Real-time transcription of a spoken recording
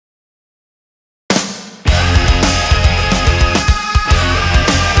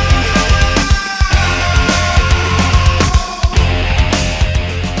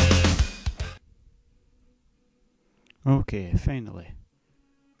Okay, finally.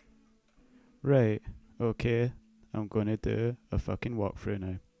 Right, okay. I'm gonna do a fucking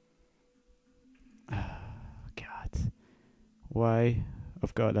walkthrough now. God. Why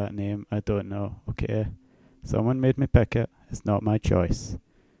I've got that name, I don't know. Okay. Someone made me pick it. It's not my choice.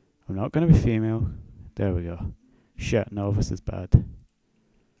 I'm not gonna be female. There we go. Shit, no, this is bad.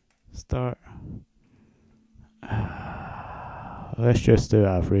 Start. Let's just do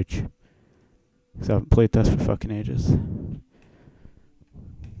average. Because I haven't played this for fucking ages.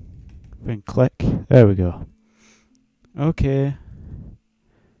 Then click. There we go. Okay.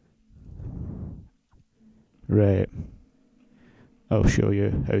 Right. I'll show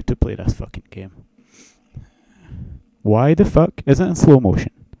you how to play this fucking game. Why the fuck is it in slow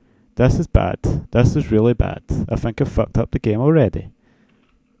motion? This is bad. This is really bad. I think I've fucked up the game already.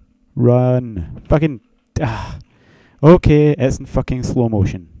 Run. Fucking... Okay, it's in fucking slow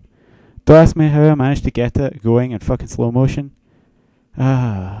motion. Don't ask me how I managed to get it going in fucking slow motion.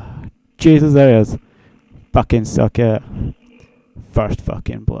 Jesus, there it is. Fucking suck it. First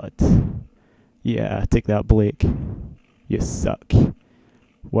fucking blood. Yeah, take that, Blake. You suck.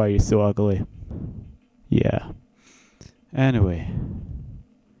 Why are you so ugly? Yeah. Anyway.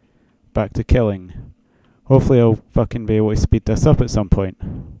 Back to killing. Hopefully I'll fucking be able to speed this up at some point.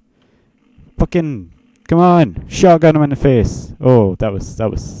 Fucking... Come on! Shotgun him in the face! Oh, that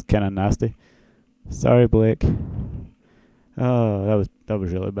was kinda nasty. Sorry, Blake. Oh, that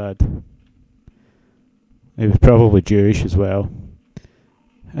was really bad. He was probably Jewish as well.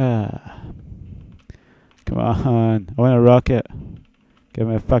 Come on, I want a rocket. Give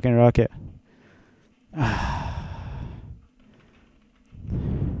me a fucking rocket.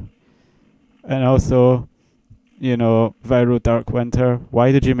 And also, you know, Viral Dark Winter,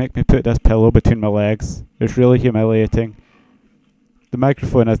 why did you make me put this pillow between my legs? It's really humiliating. The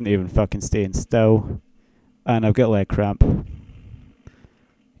microphone isn't even fucking staying still. And I've got leg cramp.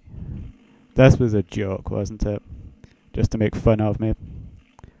 This was a joke, wasn't it? Just to make fun of me.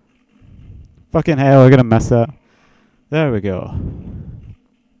 Fucking hell, I'm gonna miss it. There we go.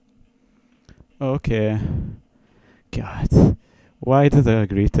 Okay. God. Why did I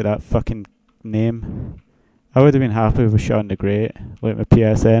agree to that fucking name? I would have been happy with Sean the Great, like my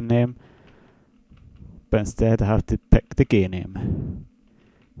PSN name. But instead I have to pick the gay name.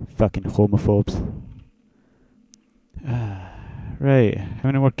 Fucking homophobes. Right, how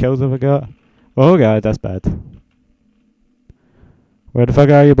many more kills have I got? Oh god, that's bad. Where the fuck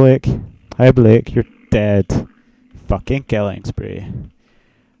are you, Blake? Hi, Blake, you're dead. Fucking killing spree.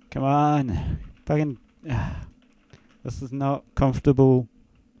 Come on. Fucking... This is not comfortable.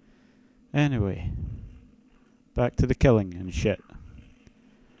 Anyway. Back to the killing and shit.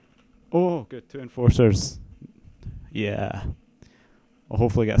 Oh, good, 2 enforcers. Yeah. I'll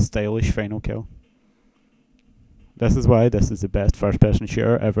hopefully get a stylish final kill. This is why this is the best first-person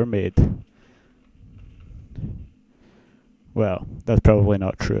shooter ever made. Well, that's probably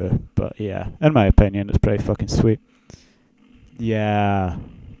not true, but yeah, in my opinion, it's pretty fucking sweet. Yeah,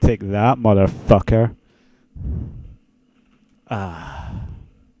 take that, motherfucker. That's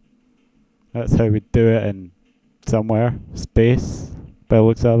how we do it in somewhere. Space, by the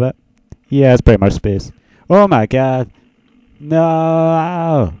looks of it. Yeah, it's pretty much space. Oh my god.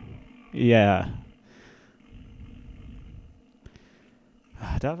 No! Yeah.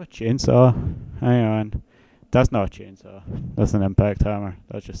 Do I have a chainsaw? Hang on. That's not a chainsaw. That's an impact hammer.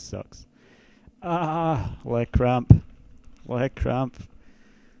 That just sucks. Leg cramp. Leg cramp.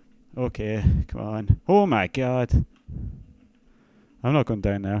 Okay, come on. Oh my god. I'm not going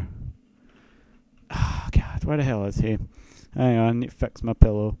down there. Oh god, where the hell is he? Hang on, I need to fix my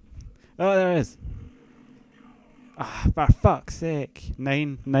pillow. Oh, there it is. For fuck's sake.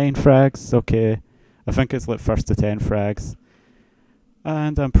 9 frags. Okay. I think it's like first to 10 frags.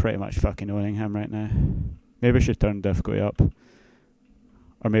 And I'm pretty much fucking owning him right now. Maybe I should turn difficulty up.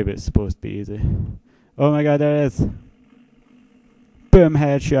 Or maybe it's supposed to be easy. Oh my god, there it is. Boom,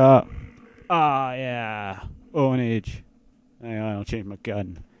 headshot. Yeah. Ownage. Hang on, I'll change my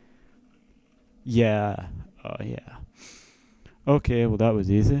gun. Yeah. Oh yeah. Okay, well that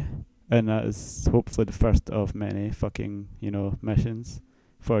was easy. And that is hopefully the first of many fucking, you know, missions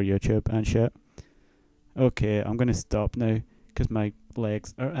for YouTube and shit. Okay, I'm gonna stop now, because my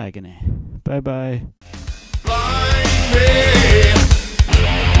legs are agony. Bye bye. Blind me.